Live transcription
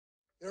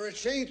You're a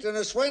cheat and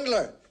a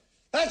swindler.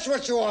 That's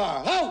what you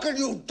are. How can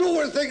you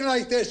do a thing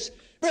like this?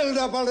 Build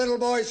up a little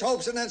boy's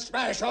hopes and then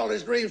smash all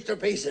his dreams to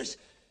pieces.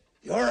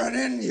 You're an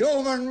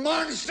inhuman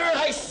monster.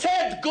 I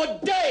said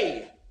good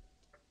day.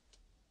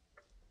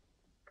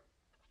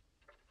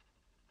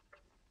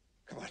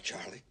 Come on,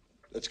 Charlie.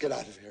 Let's get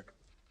out of here.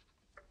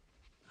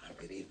 I'll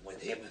get even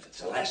with him if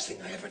it's the last thing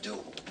I ever do.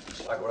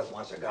 Slugworth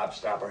wants a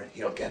gobstopper.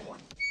 He'll get one.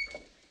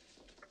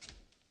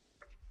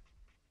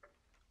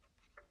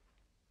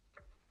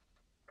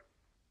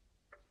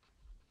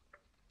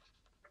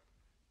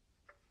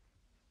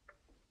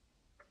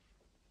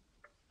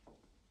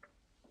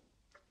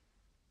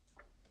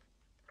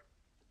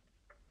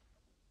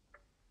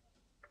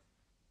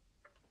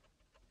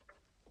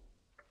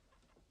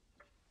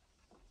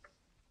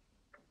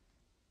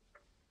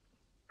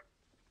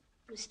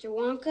 Mr.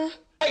 Wonka?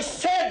 I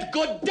said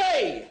good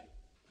day.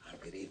 I'll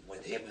get even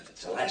with him if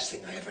it's the last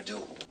thing I ever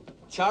do.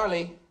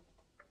 Charlie.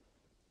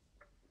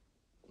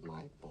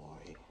 My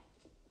boy.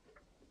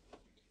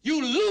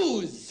 You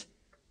lose.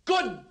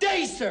 Good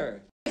day,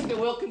 sir. Mr.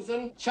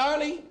 Wilkinson.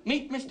 Charlie,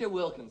 meet Mr.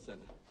 Wilkinson.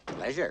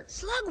 Pleasure.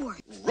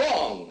 Slugworth.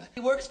 Wrong.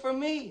 He works for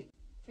me.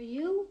 For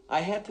you?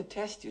 I had to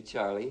test you,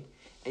 Charlie,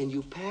 and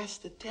you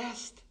passed the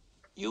test.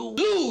 You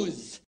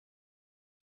lose.